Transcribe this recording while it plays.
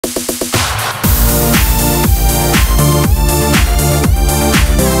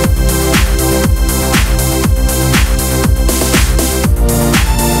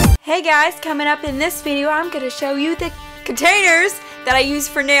Hey guys, coming up in this video, I'm going to show you the containers that I use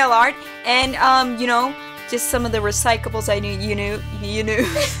for nail art and, just some of the recyclables I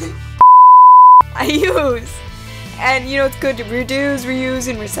I use. And, it's good to reduce, reuse,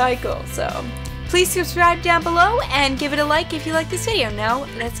 and recycle. So, please subscribe down below and give it a like if you like this video. Now,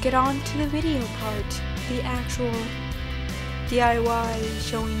 let's get on to the video part. The actual DIY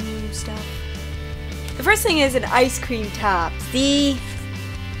showing you stuff. The first thing is an ice cream top. See?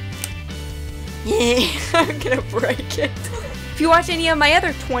 Yeah, I'm gonna break it. If you watch any of my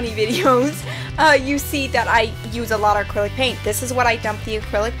other 20 videos, you see that I use a lot of acrylic paint. This is what I dump the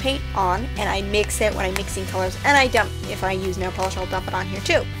acrylic paint on, and I mix it when I'm mixing colors, and I dump, if I use nail polish, I'll dump it on here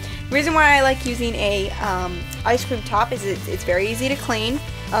too. The reason why I like using a ice cream top is it's very easy to clean.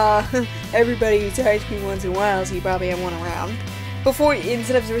 Everybody uses ice cream once in a while, so you probably have one around.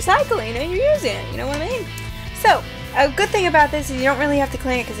 Instead of recycling it, you're using it, you know what I mean? So, a good thing about this is you don't really have to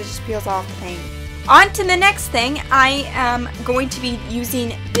clean it because it just peels off the paint. On to the next thing, I am going to be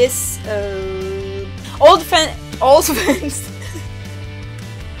using this old fence.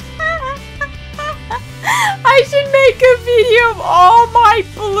 I should make a video of all my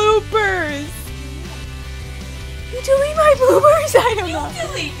bloopers. You delete my bloopers? I don't know. You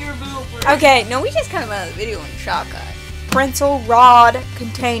delete your bloopers. Okay, no, we just cut them out of the video in shortcut. Pencil rod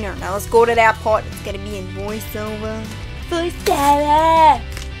container. Now let's go to that part. It's gonna be in voiceover.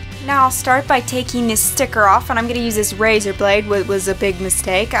 Now I'll start by taking this sticker off, and I'm gonna use this razor blade, which was a big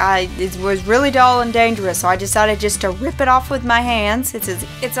mistake. It was really dull and dangerous, so I decided just to rip it off with my hands.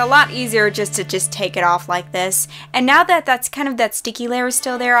 It's a lot easier just to take it off like this. And now that that sticky layer is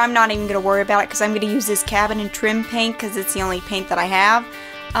still there, I'm not even gonna worry about it because I'm gonna use this cabin and trim paint because it's the only paint that I have.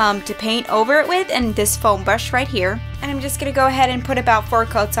 To paint over it with, and this foam brush right here. And I'm just going to go ahead and put about 4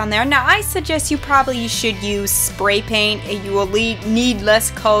 coats on there. Now I suggest you probably should use spray paint, and you will need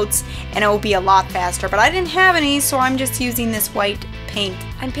less coats and it will be a lot faster. But I didn't have any, so I'm just using this white paint.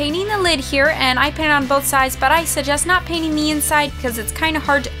 I'm painting the lid here, and I paint on both sides, but I suggest not painting the inside because it's kind of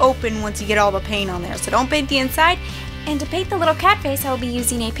hard to open once you get all the paint on there. So don't paint the inside. And to paint the little cat face, I will be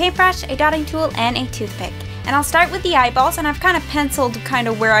using a paintbrush, a dotting tool, and a toothpick. And I'll start with the eyeballs, and I've kind of penciled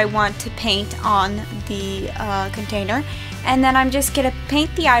where I want to paint on the container. And then I'm just going to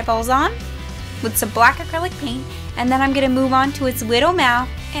paint the eyeballs on with some black acrylic paint, and then I'm going to move on to its little mouth,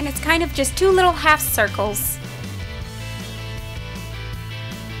 and it's kind of just 2 little half circles.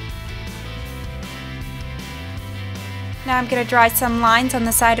 Now I'm going to draw some lines on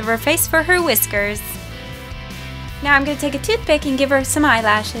the side of her face for her whiskers. Now I'm going to take a toothpick and give her some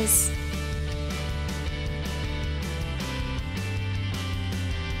eyelashes.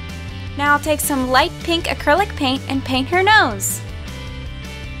 Now I'll take some light pink acrylic paint and paint her nose.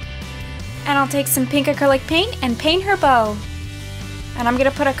 And I'll take some pink acrylic paint and paint her bow. And I'm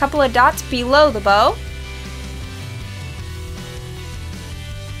going to put a couple of dots below the bow.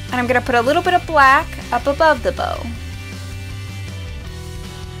 And I'm going to put a little bit of black up above the bow.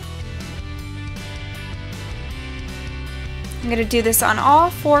 I'm going to do this on all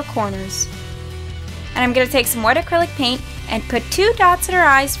 4 corners. And I'm going to take some white acrylic paint and put 2 dots in her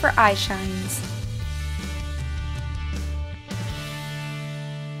eyes for eye shines.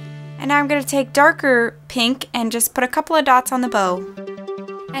 And now I'm going to take darker pink and just put a couple of dots on the bow.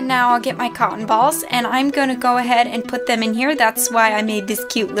 And now I'll get my cotton balls, and I'm going to go ahead and put them in here. That's why I made this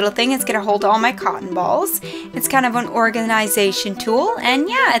cute little thing. It's going to hold all my cotton balls. It's kind of an organization tool, and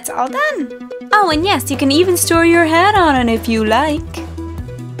yeah, it's all done. Oh, and yes, you can even store your hat on it if you like.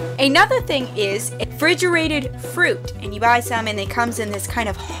 Another thing is refrigerated fruit, and you buy some and it comes in this kind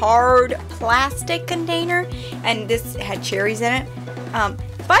of hard plastic container, and this had cherries in it.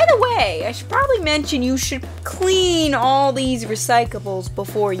 By the way, I should probably mention you should clean all these recyclables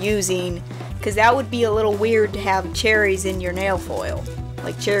before using, because that would be a little weird to have cherries in your nail foil,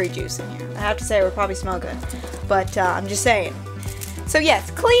 like cherry juice in here. I have to say it would probably smell good, but I'm just saying. So yes,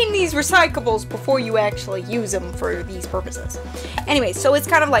 clean these recyclables before you actually use them for these purposes. Anyway, so it's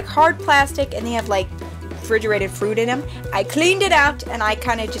kind of like hard plastic, and they have like refrigerated fruit in them. I cleaned it out, and I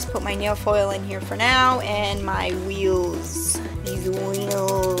kind of just put my nail foil in here for now, and my wheels. These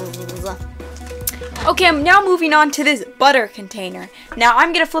wheels. Okay, I'm now moving on to this butter container. Now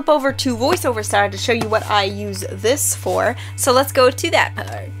I'm going to flip over to voiceover side to show you what I use this for. So let's go to that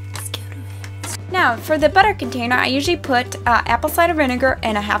part. Let's go to it. Now, for the butter container, I usually put apple cider vinegar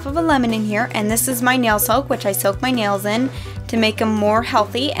and a half of a lemon in here, and this is my nail soak, which I soak my nails in to make them more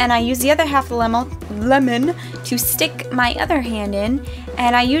healthy, and I use the other half of the lemon to stick my other hand in,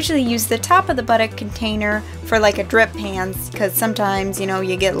 and I usually use the top of the butter container for like a drip pans, because sometimes, you know,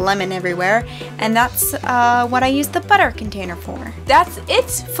 you get lemon everywhere, and that's what I use the butter container for. That's it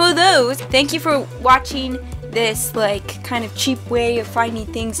for those. Thank you for watching this like kind of cheap way of finding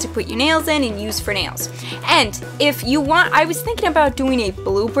things to put your nails in and use for nails. And if you want, I was thinking about doing a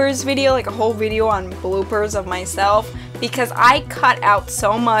bloopers video, like a whole video on bloopers of myself, because I cut out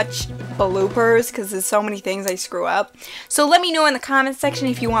so much bloopers because there's so many things I screw up. So let me know in the comment section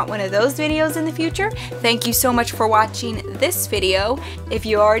if you want one of those videos in the future. Thank you so much for watching this video. If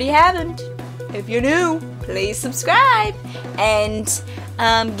you already haven't, if you're new, please subscribe and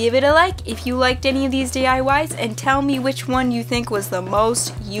give it a like if you liked any of these DIYs, and tell me which one you think was the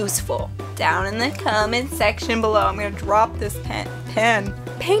most useful down in the comment section below. I'm gonna drop this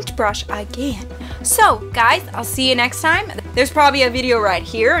paintbrush again. So guys, I'll see you next time. There's probably a video right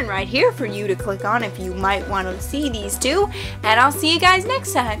here and right here for you to click on if you might want to see these two, and I'll see you guys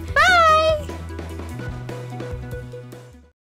next time. Bye!